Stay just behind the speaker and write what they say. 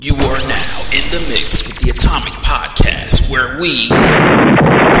You are now in the mix with the Atomic Podcast, where we blow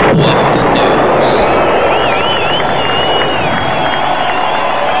up the news.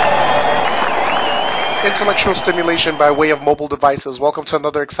 Intellectual stimulation by way of mobile devices. Welcome to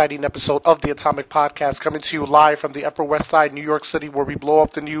another exciting episode of the Atomic Podcast, coming to you live from the Upper West Side, New York City, where we blow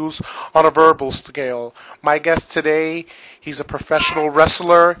up the news on a verbal scale. My guest today, he's a professional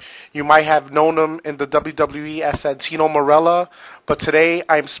wrestler. You might have known him in the WWE as Santino Marella, but today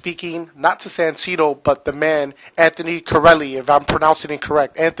I'm speaking not to Santino, but the man, Anthony Carelli, if I'm pronouncing it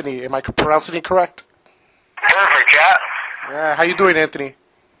correct. Anthony, am I pronouncing it correct? Perfect, yeah. Yeah, how you doing, Anthony?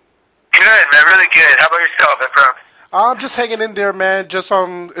 Good, man, really good. How about yourself, Efraim? I'm just hanging in there, man. Just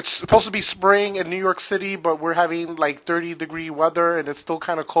it's supposed to be spring in New York City, but we're having like 30-degree weather, and it's still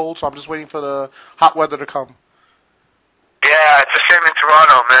kind of cold. So I'm just waiting for the hot weather to come. Yeah, it's the same in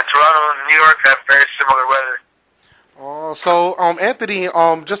Toronto, man. Toronto and New York have very similar weather. Oh, so Anthony,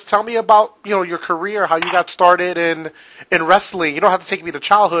 just tell me about your career, how you got started in wrestling. You don't have to take me to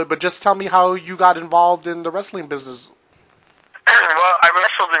childhood, but just tell me how you got involved in the wrestling business. Well, I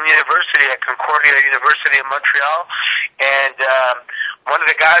wrestled in university at Concordia University in Montreal, and one of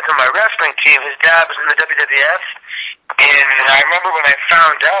the guys on my wrestling team, his dad was in the WWF, and I remember when I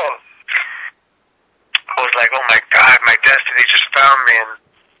found out, I was like, oh my God, my destiny just found me,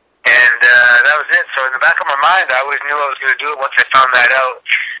 and that was it. So in the back of my mind, I always knew I was going to do it once I found that out.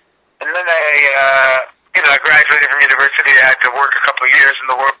 And then I graduated from university. I had to work a couple of years in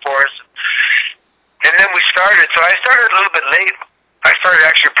the workforce. And then we started. So I started a little bit late. I started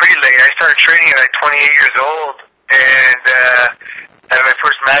actually pretty late. I started training at like 28 years old, and had my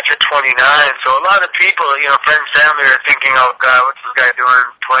first match at 29. So a lot of people, friends, family are thinking, oh God, what's this guy doing?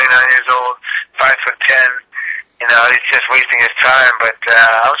 29 years old, 5'10". He's just wasting his time. But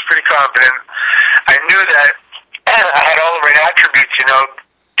I was pretty confident. I knew that I had all the right attributes,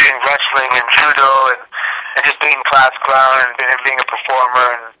 doing wrestling and judo and just being class clown and being a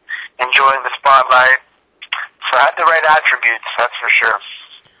performer and enjoying the spotlight. So I had the right attributes, that's for sure.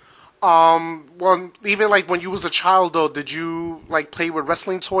 Well, even like when you was a child, though, did you like play with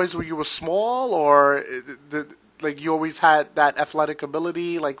wrestling toys when you were small, or like you always had that athletic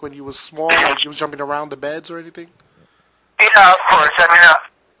ability, like when you was small, like you was jumping around the beds or anything? Yeah, of course. I mean,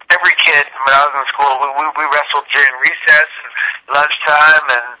 every kid when I was in school, we wrestled during recess and lunchtime,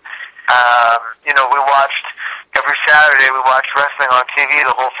 and we watched. Every Saturday we watched wrestling on TV.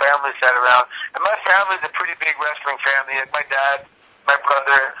 The whole family sat around. And my family's a pretty big wrestling family. Like my dad, my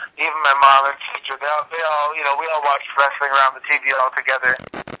brother, even my mom and sister, we all watched wrestling around the TV all together.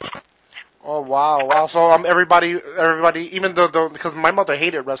 Oh, wow. So everybody, even though because my mother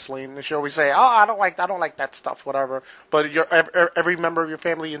hated wrestling, and she always say, "Oh, I don't like that stuff, whatever." But every member of your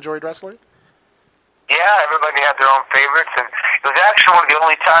family enjoyed wrestling? Yeah, everybody had their own favorites, and it was actually one of the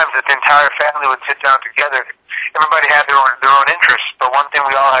only times that the entire family would sit down together. Everybody had their own interests, but one thing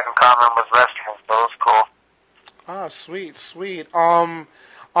we all had in common was wrestling, so it was cool. Ah, sweet.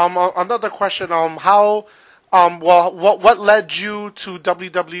 Another question. What led you to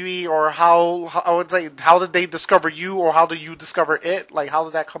WWE, or how did they discover you, or how did you discover it? Like, how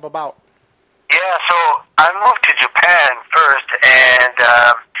did that come about? Yeah, so I moved to Japan first, and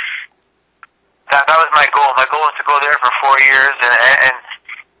that was my goal. My goal was to go there for 4 years and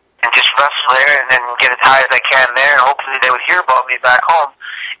just wrestle there and then get as high as I can there. And hopefully they would hear about me back home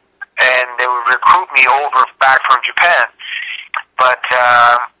and they would recruit me over back from Japan. But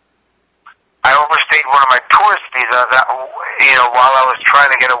I overstayed one of my tourist visas, while I was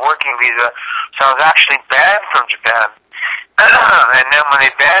trying to get a working visa. So I was actually banned from Japan. And then when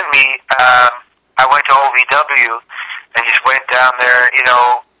they banned me, I went to OVW and just went down there,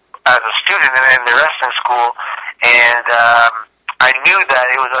 as a student in the wrestling school, and I knew that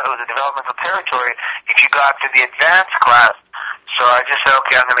it was a developmental territory if you got to the advanced class. So I just said,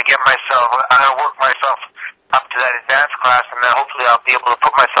 okay, I'm going to work myself up to that advanced class, and then hopefully I'll be able to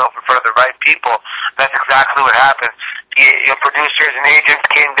put myself in front of the right people. That's exactly what happened. Your producers and agents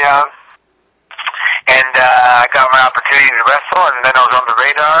came down, and I got my opportunity to wrestle, and then I was on the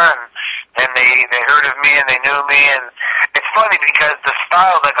radar, and they heard of me and they knew me. And it's funny because the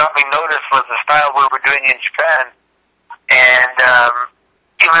style that got me noticed was the style we were doing in Japan. And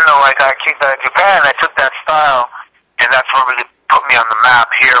even though I got kicked out of Japan, I took that style, and that's what really put me on the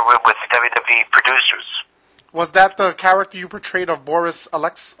map here with the WWE producers. Was that the character you portrayed of Boris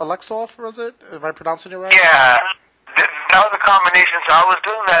Alexov, was it? Am I pronouncing it right? Yeah, that was a combination. So I was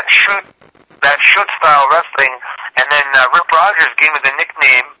doing that shoot style wrestling, and then Rip Rogers gave me the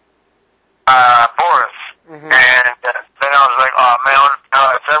nickname Boris. Mm-hmm. And then I was like, oh man, so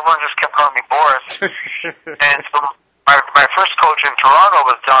everyone just kept calling me Boris. And so my first coach in Toronto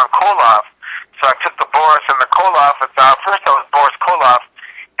was John Koloff. So I took the Boris and the Koloff. First I was Boris Koloff,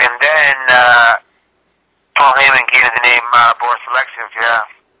 and then Paul Heyman gave me the name Boris Alexiev. Yeah.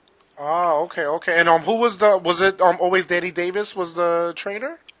 Oh, okay. And who was it always Danny Davis was the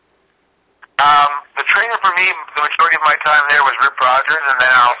trainer? The trainer for me, the majority of my time there was Rip Rogers, and then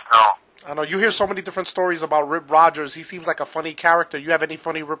Al Snow. I know you hear so many different stories about Rip Rogers. He seems like a funny character. You have any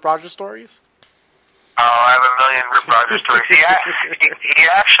funny Rip Rogers stories? Oh, I have a million Rip Rogers stories. He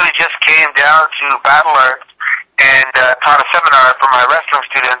actually just came down to Battle Arts and taught a seminar for my wrestling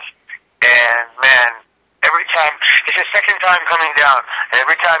students. And man, every time it's his second time coming down. And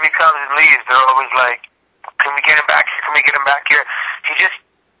every time he comes and leaves, they're always like, "Can we get him back here? Can we get him back here?" He just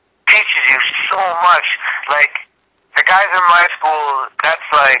teaches you so much. Like the guys in my school, that's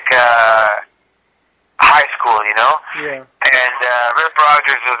like high school, you know. Yeah. And Rip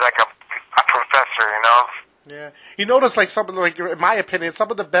Rogers is like a professor, you know. Yeah, you notice in my opinion, some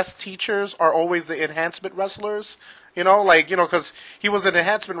of the best teachers are always the enhancement wrestlers. You know, because he was an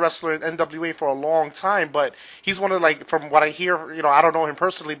enhancement wrestler in NWA for a long time, but he's one of from what I hear, I don't know him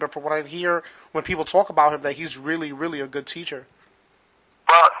personally, but from what I hear when people talk about him, that he's really, really a good teacher.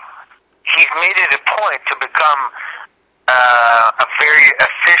 Well, he's made it a point to become a very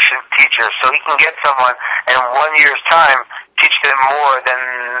efficient teacher, so he can get someone in 1 year's time teach them more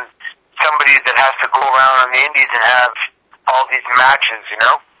than somebody that has to go around on the indies and have all these matches, you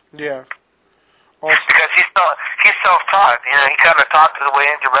know? Yeah. Also, because he's self-taught. You know, he kind of talked his way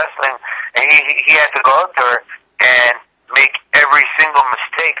into wrestling, and he had to go out there and make every single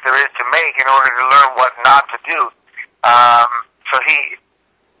mistake there is to make in order to learn what not to do. So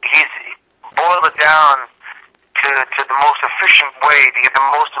he's boiled it down to the most efficient way to get the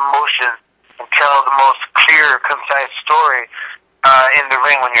most emotion and tell the most clear, concise story in the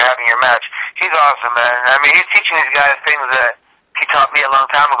ring when you're having your match. He's awesome, man. I mean, he's teaching these guys things that he taught me a long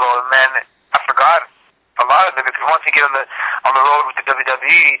time ago, and man, I forgot a lot of it because once you get on the road with the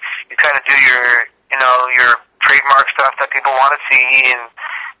WWE, you kind of do your trademark stuff that people want to see, and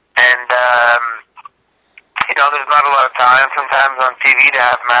there's not a lot of time sometimes on TV to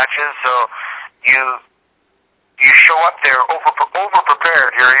have matches, so you show up there over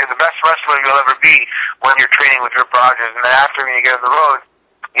prepared. You're the best wrestler you'll ever be when you're training with Rip Rogers, and then after when you get on the road,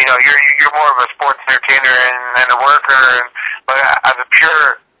 you're more of a sports entertainer and a worker, but as a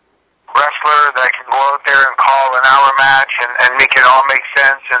pure wrestler that can go out there and call an hour match and make it all make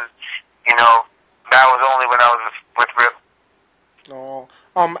sense, and that was only when I was with Rip. Oh,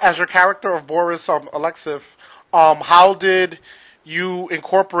 as your character of Boris Alexiev, how did you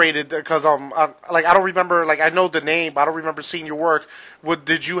incorporate it? Because I don't remember. I know the name, but I don't remember seeing your work.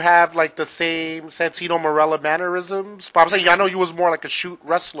 Did you have the same Santino Marella mannerisms? But I'm saying I know you was more like a shoot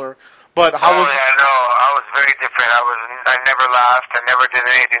wrestler. But how was? Yeah, no, I was very different. I never laughed. I never did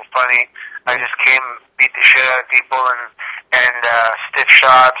anything funny. I just came, beat the shit out of people, and stiff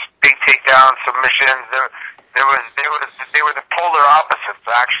shots, big takedowns, submissions. They were the polar opposites,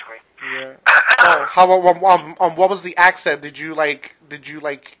 actually. Yeah. How what was the accent? Did you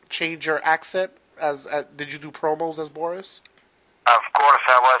change your accent did you do promos as Boris? Of course,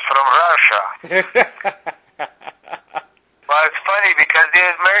 I was from Russia. Well, it's funny because the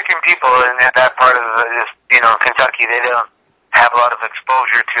American people in that part of Kentucky, they don't have a lot of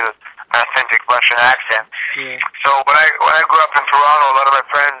exposure to authentic Russian accent. Yeah. So when I grew up in Toronto, a lot of my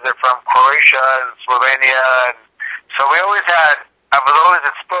friends are from Croatia and Slovenia, and so I was always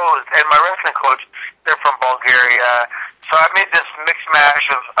exposed. And my wrestling coach, they're from Bulgaria, so I made this mixed mash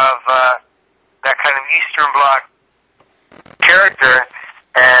of that kind of Eastern Bloc character,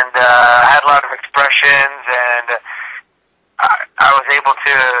 and I had a lot of expressions, and I was able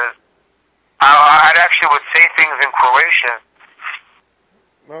to. I actually would say things in Croatian.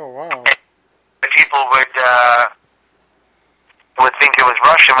 Oh wow! People would think it was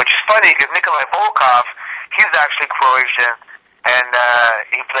Russian, which is funny because Nikolai Volkov, he's actually Croatian, and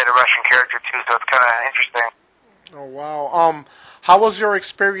he played a Russian character too, so it's kind of interesting. Oh wow! How was your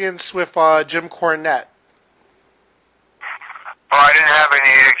experience with Jim Cornette? Oh, I didn't have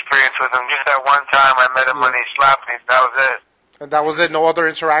any experience with him. Just that one time I met him when he slapped me. That was it. And that was it? No other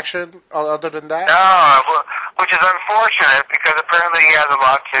interaction other than that? No, which is unfortunate because apparently he has a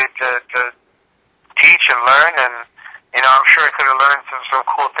lot to teach and learn, and I'm sure I could have learned some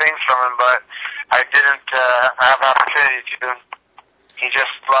cool things from him, but I didn't have an opportunity to. He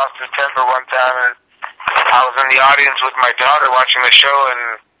just lost his temper one time, and I was in the audience with my daughter watching the show,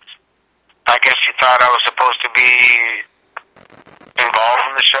 and I guess she thought I was supposed to be involved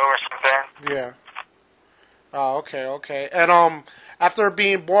in the show or something. Yeah. Oh, okay, okay. And after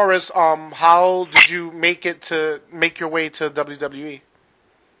being Boris, how did you make your way to WWE?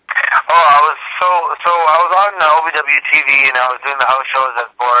 Oh, I was on OVW TV and I was doing the house shows as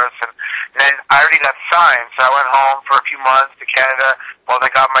Boris, and then I already got signed, so I went home for a few months to Canada while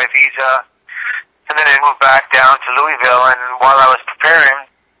they got my visa, and then I moved back down to Louisville. And while I was preparing,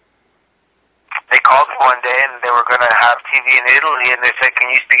 they called me one day and they were going to have TV in Italy, and they said,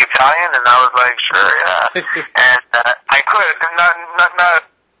 "Can you speak Italian?" And I was like, "Sure, yeah." And I could, not,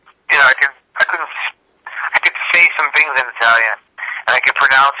 you know, I could say some things in Italian, and I could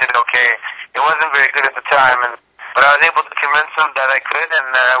pronounce it okay. It wasn't very good at the time, but I was able to convince them that I could, and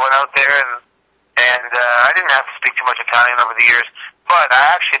I went out there, and I didn't have to speak too much Italian over the years, but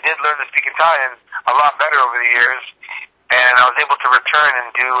I actually did learn to speak Italian a lot better over the years, and I was able to return and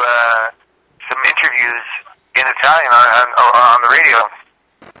do some interviews in Italian on the radio.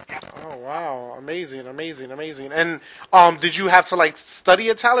 Oh wow, amazing. And did you have to like study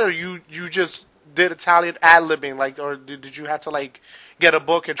Italian, or you just did Italian ad-libbing, like, or did you have to like get a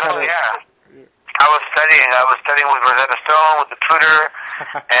book and try to? Yeah. I was studying with Rosetta Stone, with the tutor,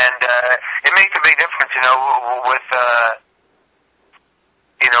 and it makes a big difference, you know, with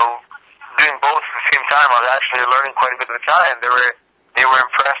doing both at the same time. I was actually learning quite a bit of Italian. They were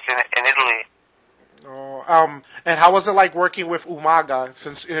impressed in Italy. Oh, and how was it like working with Umaga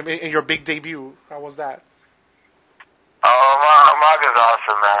since in your big debut? How was that? Oh, Umaga's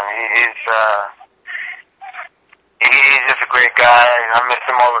awesome, man. He's just a great guy. I miss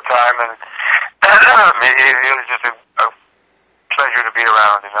him all the time, and it was just a pleasure to be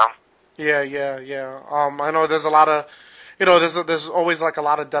around, you know? Yeah. I know there's a lot of, there's always like a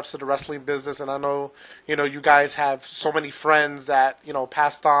lot of depths to the wrestling business, and I know, you guys have so many friends that,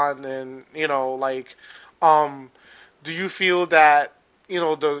 passed on, and, do you feel that,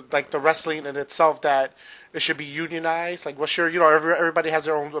 the wrestling in itself, that it should be unionized? Like, what's your, everybody has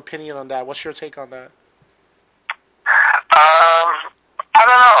their own opinion on that. What's your take on that? I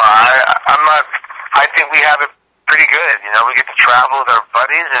don't know. I'm not. I think we have it pretty good. We get to travel with our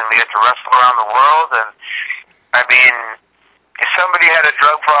buddies, and we get to wrestle around the world. And I mean, if somebody had a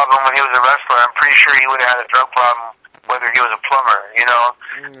drug problem when he was a wrestler, I'm pretty sure he would have had a drug problem whether he was a plumber.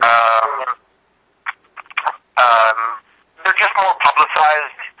 They're just more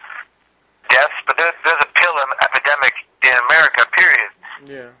publicized deaths, but there's a pill epidemic in America. Period.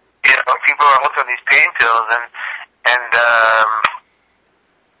 Yeah. People are hooked on these pain pills, and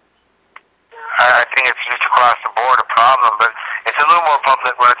I think it's just across the board a problem, but it's a little more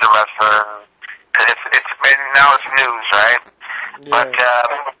public when it's a wrestler, because and now it's news, right? Yeah. But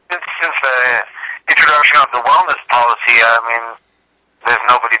since the introduction of the wellness policy, I mean, there's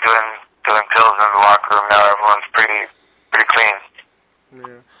nobody doing pills in the locker room now. Everyone's pretty clean.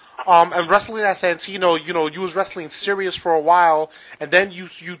 Yeah. And wrestling at Santino, you was wrestling serious for a while, and then you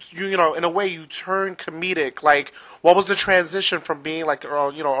in a way you turned comedic. Like, what was the transition from being like,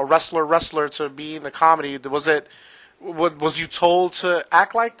 a wrestler to being the comedy? Was you told to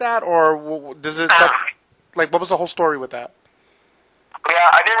act like that, or does it like what was the whole story with that? Yeah,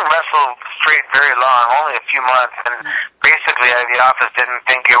 I didn't wrestle straight very long, only a few months, and basically the office didn't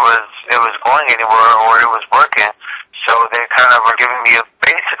think it was going anywhere or it was working, so they kind of were giving me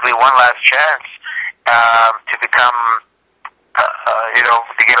basically one last chance to become,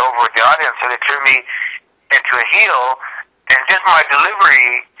 to get over with the audience. So they turned me into a heel, and just my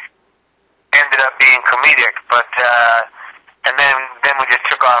delivery ended up being comedic, but and then we just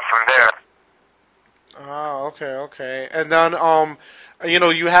took off from there. Oh, okay. And then,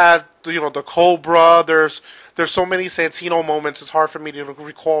 you had, the Cobra. There's so many Santino moments. It's hard for me to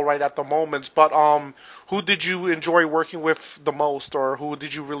recall right at the moments. But who did you enjoy working with the most, or who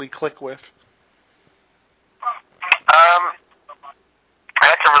did you really click with? I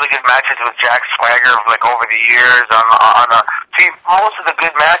had some really good matches with Jack Swagger, like over the years. See, most of the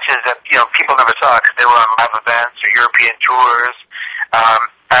good matches that people never saw because they were on live events or European tours.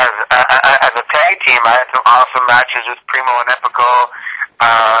 As a tag team, I had some awesome matches with Primo and Epico,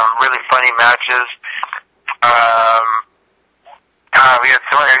 really funny matches. We had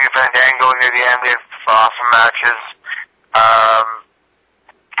some Area Fandango near the end. We had some awesome matches.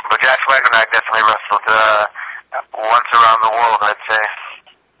 But Jack Swagger and I definitely wrestled once around the world, I'd say.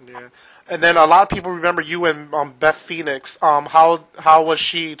 Yeah. And then a lot of people remember you and Beth Phoenix. How was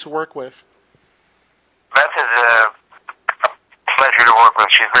she to work with? Beth is a pleasure to work with.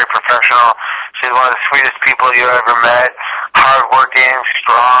 She's very professional. She's one of the sweetest people you ever met. Hardworking,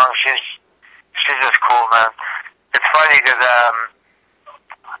 strong. She's just cool, man. It's funny because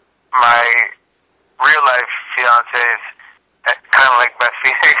my real life fiance is kind of like Beth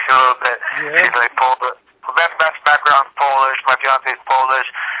Phoenix a little bit. Yeah. She's like Beth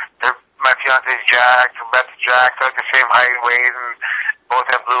exact, like the same height and weight, and both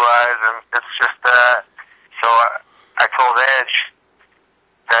have blue eyes, and it's just, so I told Edge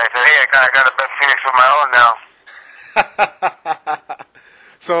that I said, hey, I got a Beth Phoenix of my own now.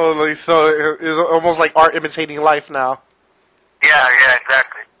 So it's almost like art imitating life now. Yeah,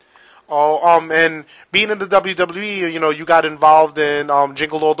 exactly. Oh, and being in the WWE, you got involved in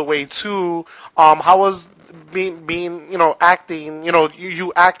Jingle All the Way too. How was being acting?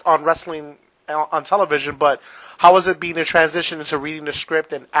 You act on wrestling on television, but how was it being a transition into reading the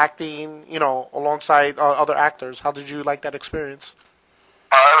script and acting, alongside other actors? How did you like that experience?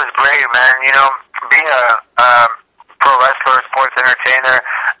 Oh, it was great, man. Being a pro wrestler, sports entertainer,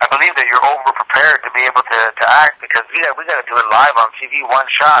 I believe that you're over prepared to be able to act, because we got to do it live on TV, one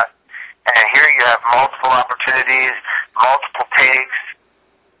shot. And here you have multiple opportunities, multiple takes,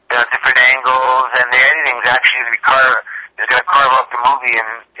 different angles, and the editing is actually going to carve up the movie in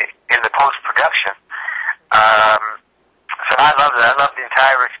the post production. So I love it. I love the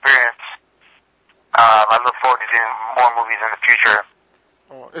entire experience. I look forward to doing more movies in the future.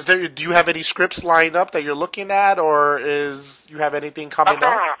 Do you have any scripts lined up that you're looking at, or you have anything coming up?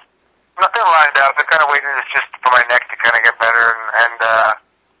 Nothing lined up. I'm kind of waiting just for my neck to kind of get better, and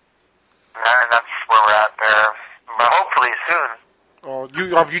that's where we're at there. But hopefully soon. Oh,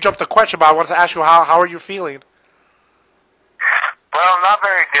 you jumped the question, but I wanted to ask you how are you feeling? Well, not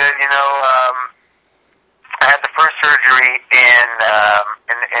very good. I had the first surgery in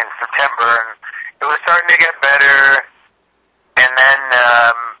September, and it was starting to get better. And then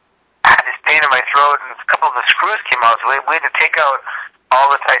I had this pain in my throat, and a couple of the screws came out, so we had to take out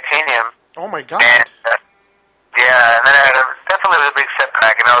all the titanium. Oh my God! And, and then I had definitely a big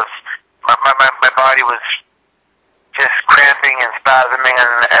setback, and my body was just cramping and spasming,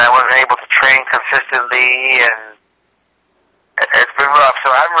 and I wasn't able to train consistently, and it's been rough. So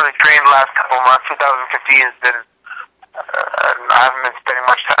I haven't really trained the last couple of months. 2015 has been, I haven't been spending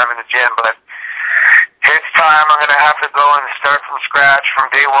much time in the gym, but it's time. I'm going to have to go and start from scratch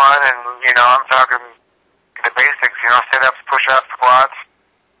from day one, and, I'm talking the basics, sit-ups, push-ups, squats,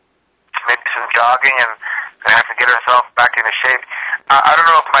 maybe some jogging, and I have to get ourselves back into shape. I don't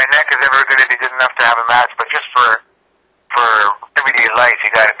know if my neck is ever going to be good enough to have a match, but just for everyday life,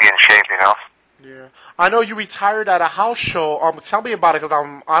 you got to be in shape, Yeah, I know you retired at a house show. Tell me about it, because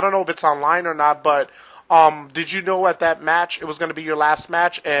I don't know if it's online or not. But did you know at that match it was going to be your last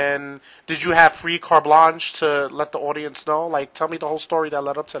match, and did you have free carte blanche to let the audience know? Like, tell me the whole story that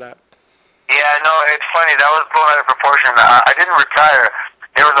led up to that. Yeah, no, it's funny. That was blown out of proportion. I didn't retire.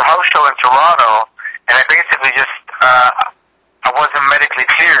 There was a house show in Toronto, and I basically just I wasn't medically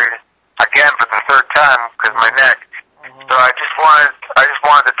cleared again for the third time because of my neck. So I just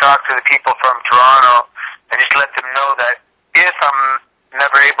wanted to talk to the people from Toronto and just let them know that if I'm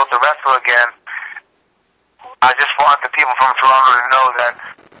never able to wrestle again, I just want the people from Toronto to know that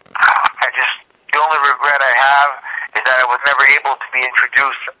the only regret I have is that I was never able to be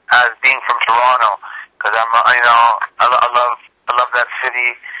introduced as being from Toronto, because I love that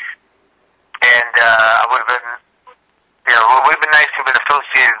city, and I would have been, it would have been nice to have been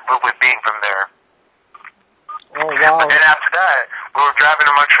associated with being from there. Oh, wow. But then after that, we were driving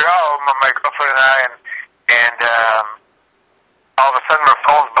to Montreal, my girlfriend and I, and all of a sudden my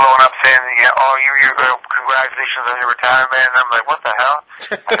phone's blowing up saying, congratulations on your retirement. And I'm like, what the hell?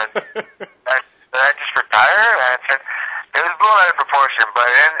 Did I just retire? And I said, it was blown out of proportion,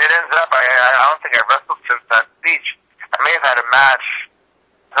 but it ends up, I don't think I wrestled since that speech. I may have had a match.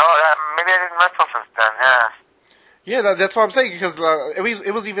 No, maybe I didn't wrestle since then, yeah. Yeah, that's what I'm saying, because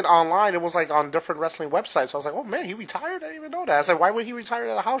it was even online. It was like on different wrestling websites. So I was like, oh man, he retired? I didn't even know that. I said, why would he retire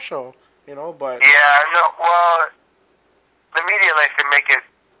at a house show? But yeah, no. Well, the media likes to make it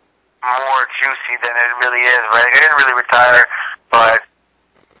more juicy than it really is, right? I didn't really retire, but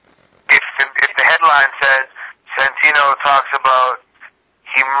if the headline said Santino talks about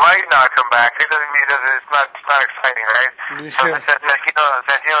he might not come back, it doesn't mean it's not exciting, right? Yeah. So if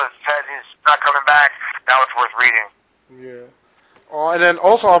Santino says he's not coming back, now it's worth reading. Yeah. And then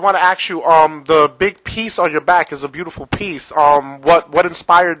also I want to ask you, the big piece on your back is a beautiful piece. What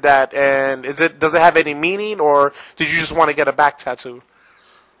inspired that, and does it have any meaning, or did you just want to get a back tattoo?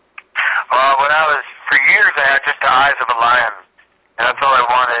 For years I had just the eyes of a lion, and that's all I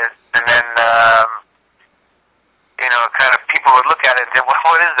wanted. And then, kind of people would look at it and say,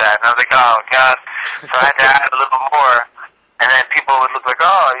 what is that? And I was like, oh God. So I had to add a little more, and then people would look like,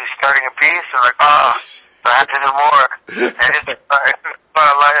 oh, are you starting a piece? And I'm like, oh. So I had to do more. And it's not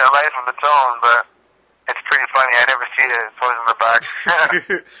a life of its own, but it's pretty funny. I never see it. It's always in the back.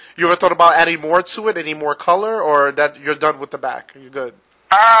 You ever thought about adding more to it, any more color, or that you're done with the back? You're good?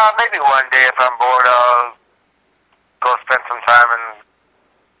 Maybe one day if I'm bored, I'll go spend some time and,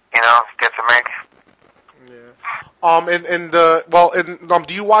 get some ink. Yeah.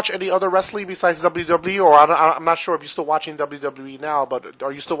 Do you watch any other wrestling besides WWE? Or I'm not sure if you're still watching WWE now, but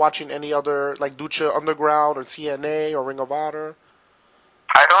are you still watching any other, like Lucha Underground or TNA or Ring of Honor?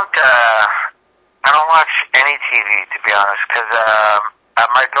 I don't watch any TV, to be honest, because at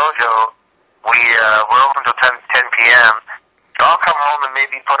my dojo, we're open till 10 p.m. So I'll come home and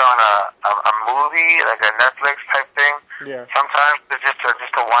maybe put on a movie, like a Netflix type thing. Yeah. Sometimes it's just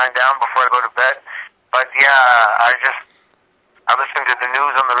to wind down before I go to bed. But yeah, I listen to the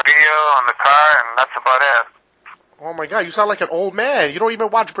news on the radio, on the car, and that's about it. Oh my God, you sound like an old man. You don't even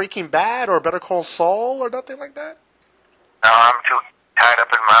watch Breaking Bad or Better Call Saul or nothing like that? No, I'm too tied up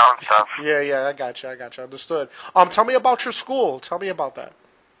in my own stuff. Yeah, I got you. Understood. Tell me about your school. Tell me about that.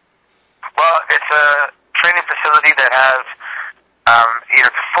 Well, it's a training facility that has it's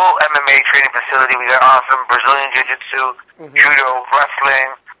a full MMA training facility. We got awesome Brazilian Jiu-Jitsu, Judo, wrestling,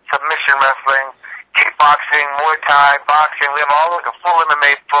 submission wrestling, kickboxing, Muay Thai, boxing. We have all like a full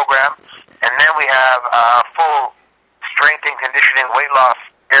MMA program, and then we have a full strength and conditioning weight loss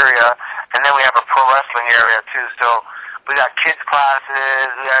area, and then we have a pro wrestling area too. So we got kids classes.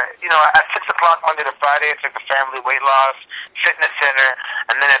 We got, at 6 o'clock Monday to Friday, it's like the family weight loss fitness center,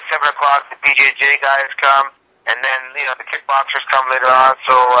 and then at 7 o'clock the BJJ guys come, and then the kickboxers come later on.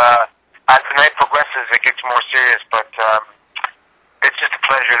 So as the night progresses, it gets more serious, but it's just a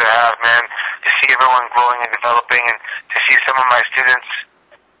pleasure to have, man, to see everyone growing and developing, and to see some of my students,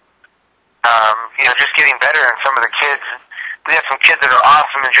 just getting better, and some of the kids. We have some kids that are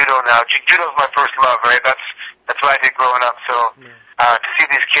awesome in judo now. Judo's my first love, right? That's what I did growing up. So to see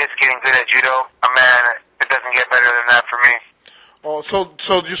these kids getting good at judo, man, it doesn't get better than that for me. Oh, so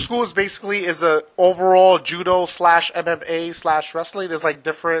your school is basically a overall judo / MMA / wrestling. There's like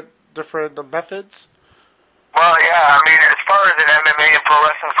different methods. Well, yeah. I mean, as far as an MMA and pro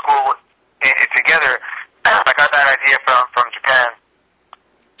wrestling school together, I got that idea from Japan.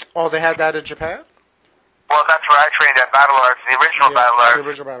 Oh, they had that in Japan? Well, that's where I trained at Battle Arts. The original Battle Arts. The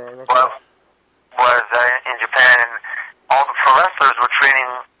original Battle Arts. Okay. Was in Japan, and all the pro wrestlers were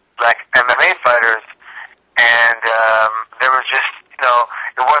training like MMA fighters, and there was just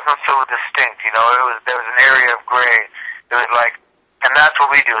it wasn't so distinct. There was an area of gray. It was like, and that's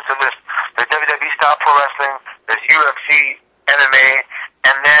what we do. So there's WWE style pro wrestling, there's UFC, MMA,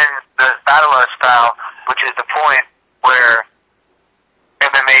 and then there's Battle Arts style, which is the point where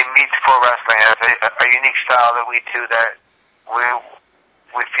MMA meets pro wrestling as a unique style that we do, that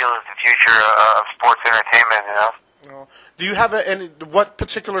we feel is the future of sports entertainment. Do you have what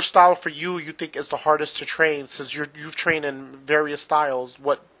particular style for you think is the hardest to train? Since you've trained in various styles,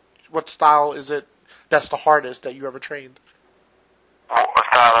 what style is it that's the hardest that you ever trained? What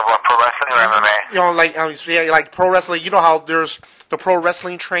style of what, pro wrestling or MMA? Like pro wrestling. You know how there's the pro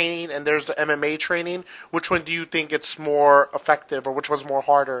wrestling training and there's the MMA training. Which one do you think it's more effective, or which one's more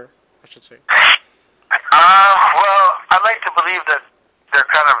harder, I should say? Well, I like to believe that they're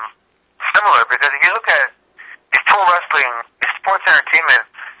kind of similar, because if you look at pro wrestling, if sports entertainment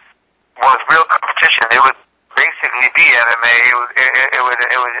was real competition, it would basically be MMA. It would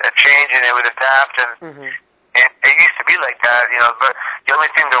change, and it would adapt, and it used to be like that, But the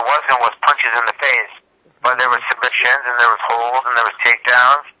only thing there wasn't was punches in the face. But there was submissions, and there was holds, and there was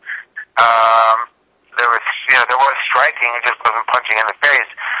takedowns. There was striking. It just wasn't punching in the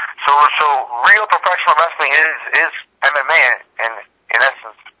face. So real professional wrestling is MMA in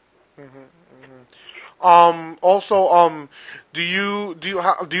essence. Also, do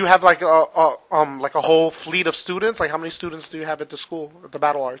you have like a whole fleet of students? Like, how many students do you have at the school, at the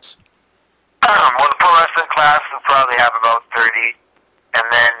Battle Arts? Well, the pro wrestling class will probably have about 30, and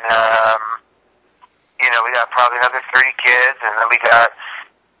then we got probably another 30 kids, and then we got,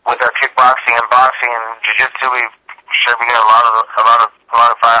 with our kickboxing and boxing and jiu-jitsu, we got a lot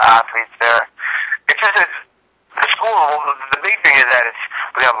of athletes there. It's just the school. The big thing is that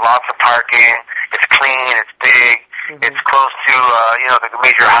we have lots of parking. It's clean. It's big. It's close to the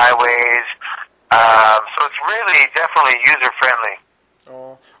major highways. So it's really definitely user friendly.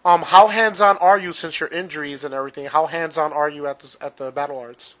 How hands-on are you, since your injuries and everything? How hands-on are you at the Battle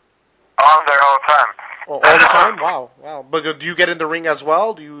Arts? I'm there all the time. Oh, all the time? Wow. But do you get in the ring as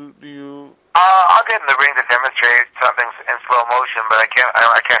well? Do you? I'll get in the ring to demonstrate something in slow motion, but I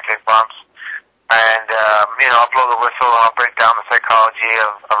can't take bumps. And I'll blow the whistle, and I'll break down the psychology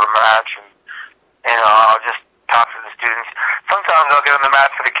of a match, and I'll just talk to the students. Sometimes I'll get on the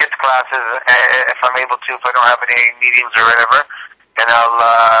mat for the kids' classes if I'm able to, if I don't have any meetings or whatever, and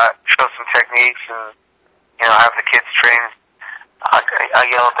I'll show some techniques and have the kids train. I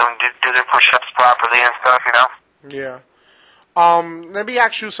yell at them, do their push-ups properly and stuff. Yeah. Let me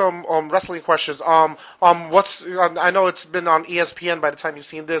ask you some wrestling questions. What's I know it's been on ESPN by the time you've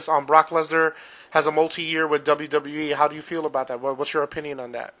seen this. Brock Lesnar has a multi-year with WWE. How do you feel about that? What's your opinion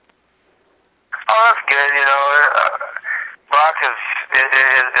on that? Oh, that's good. Brock is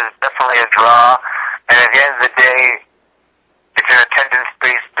definitely a draw, and at the end of the day, it's an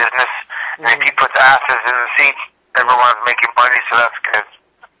attendance-based business, and if he puts asses in the seats, everyone's making money, so that's good.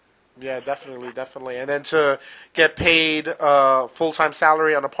 Yeah, definitely. And then to get paid full-time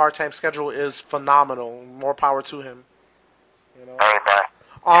salary on a part-time schedule is phenomenal. More power to him. Hey, man.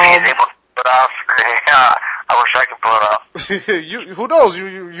 He's able to pull it off. I wish I could pull it off. Who knows?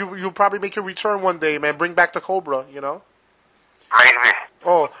 You probably make your return one day, man. Bring back the Cobra, Maybe.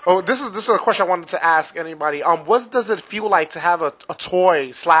 Oh, this is a question I wanted to ask anybody. What does it feel like to have a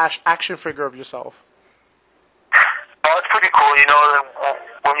toy / action figure of yourself? Oh, it's pretty cool.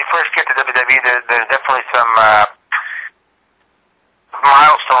 When you first get to WWE, there's definitely some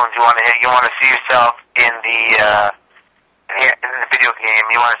milestones you want to hit. You want to see yourself in the video game.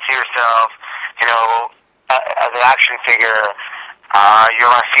 You want to see yourself, as an action figure. You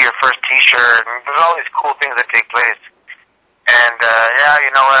want to see your first T-shirt. And there's all these cool things that take place. And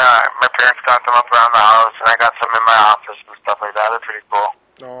my parents got them up around the house, and I got some in my office and stuff like that. They're pretty cool.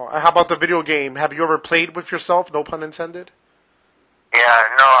 Oh, how about the video game? Have you ever played with yourself? No pun intended. Yeah,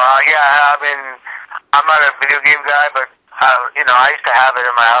 no, I mean, I'm not a video game guy, but I used to have it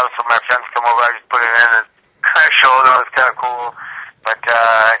in my house when my friends come over. I just put it in and kind of show them. It's kind of cool. But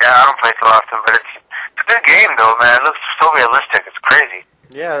I don't play too often. But it's a good game, though, man. It looks so realistic. It's crazy.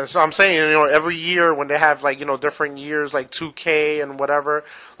 Yeah, so I'm saying, every year when they have different years like 2K and whatever,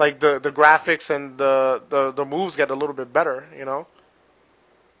 like the graphics and the moves get a little bit better, Yeah,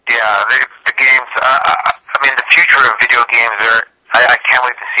 the games. I mean, the future of video games are. I can't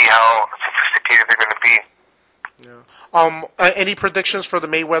wait to see how sophisticated they're going to be. Yeah. Any predictions for the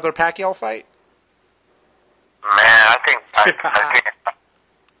Mayweather-Pacquiao fight? Man, I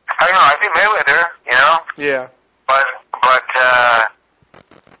don't know. I think Mayweather. Yeah. But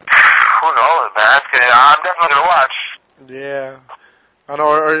who knows, man? I'm definitely going to watch. Yeah. I know.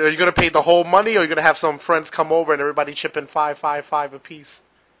 Are you going to pay the whole money, or are you going to have some friends come over and everybody chip in $5 apiece?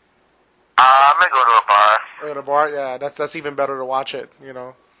 I'm going to go to a bar. At a bar? Yeah, that's even better to watch it, One near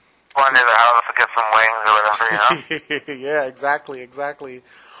the house to get some wings or whatever, Yeah, exactly.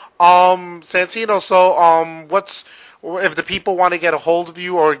 Santino, so what's if the people want to get a hold of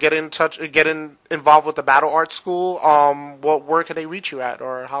you or get involved with the Battle Art School? Where can they reach you at,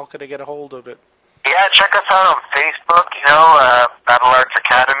 or how can they get a hold of it? Yeah, check us out on Facebook. Battle Arts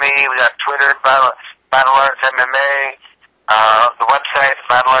Academy. We got Twitter, Battle Arts MMA. The website,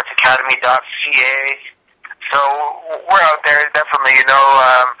 battleartsacademy.ca. So we're out there, definitely.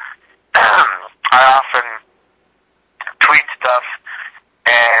 I often tweet stuff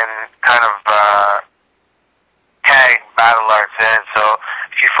and kind of tag Battle Arts in. So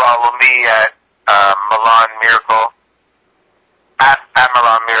if you follow me at Milan Miracle, at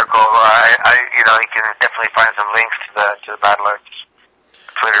Milan Miracle, you can definitely find some links to the Battle Arts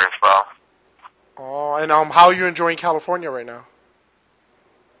Twitter as well. Oh, and how are you enjoying California right now?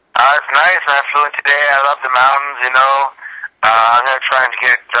 It's nice. I flew in today. I love the mountains. I'm gonna try and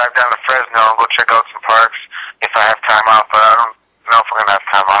drive down to Fresno and go check out some parks if I have time off. But I don't know if I'm gonna have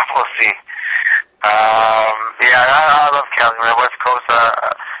time off. We'll see. I love California, West Coast.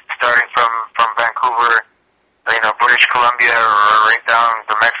 Starting from Vancouver, British Columbia, right down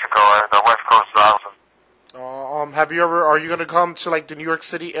to Mexico. The West Coast is awesome. Are you gonna come to the New York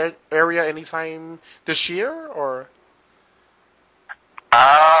City area anytime this year, or?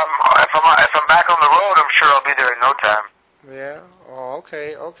 If I'm back on the road, I'm sure I'll be there in no time. Yeah. Oh,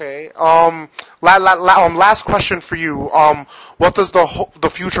 okay. Last question for you. What does the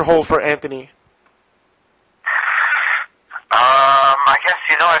future hold for Anthony? I guess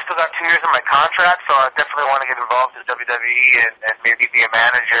I still got 2 years in my contract, so I definitely want to get involved in WWE and maybe be a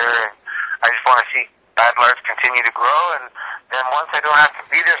manager. And I just want to see Battle Arts continue to grow, and then once I don't have to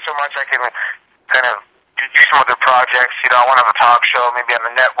be there so much, I can kind of do some other projects. I want to have a talk show, maybe on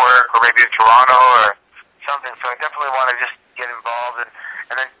the network, or maybe in Toronto or something. So I definitely want to just get involved,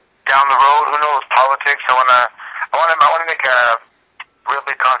 and then down the road, who knows, politics. I want to make a real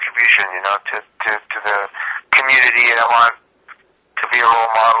big contribution, to the community, and I want to be a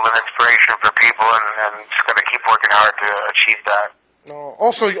role model and inspiration for people, and just going to keep working hard to achieve that. No.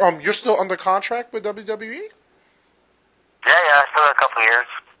 Also, you're still under contract with WWE? Yeah, still a couple of years.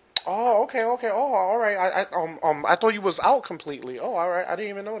 Oh, okay. Oh, all right. I thought you was out completely. Oh, all right. I didn't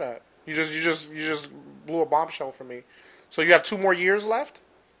even know that. You just blew a bombshell for me. So you have 2 more years left?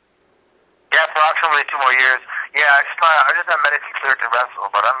 Yeah, approximately 2 more years. Yeah, I just not medically cleared to wrestle,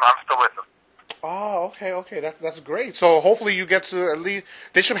 but I'm still with them. Oh, okay. That's great. So hopefully you get to at least.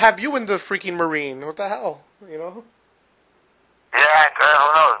 They should have you in the freaking Marine. What the hell, you know? Yeah,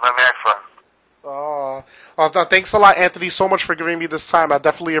 who knows? Maybe next one. Thanks a lot, Anthony, so much for giving me this time. I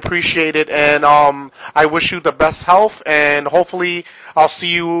definitely appreciate it, and I wish you the best health, and hopefully I'll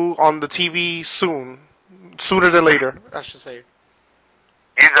see you on the TV soon. Sooner than later, I should say.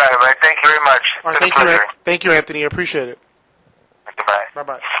 You got it, man. Thank you very much. All right, thank you, Anthony. I appreciate it. Goodbye.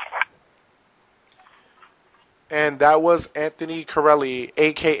 Bye-bye. And that was Anthony Carelli,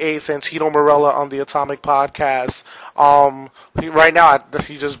 AKA Santino Morella, on the Atomic Podcast. Right now,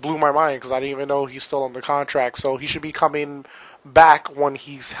 he just blew my mind because I didn't even know he's still under contract. So he should be coming back when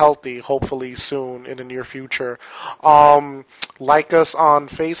he's healthy, hopefully soon in the near future. Like us on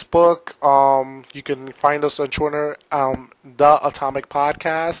Facebook. You can find us on Twitter, The Atomic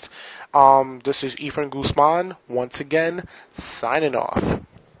Podcast. This is Ethan Guzman, once again, signing off.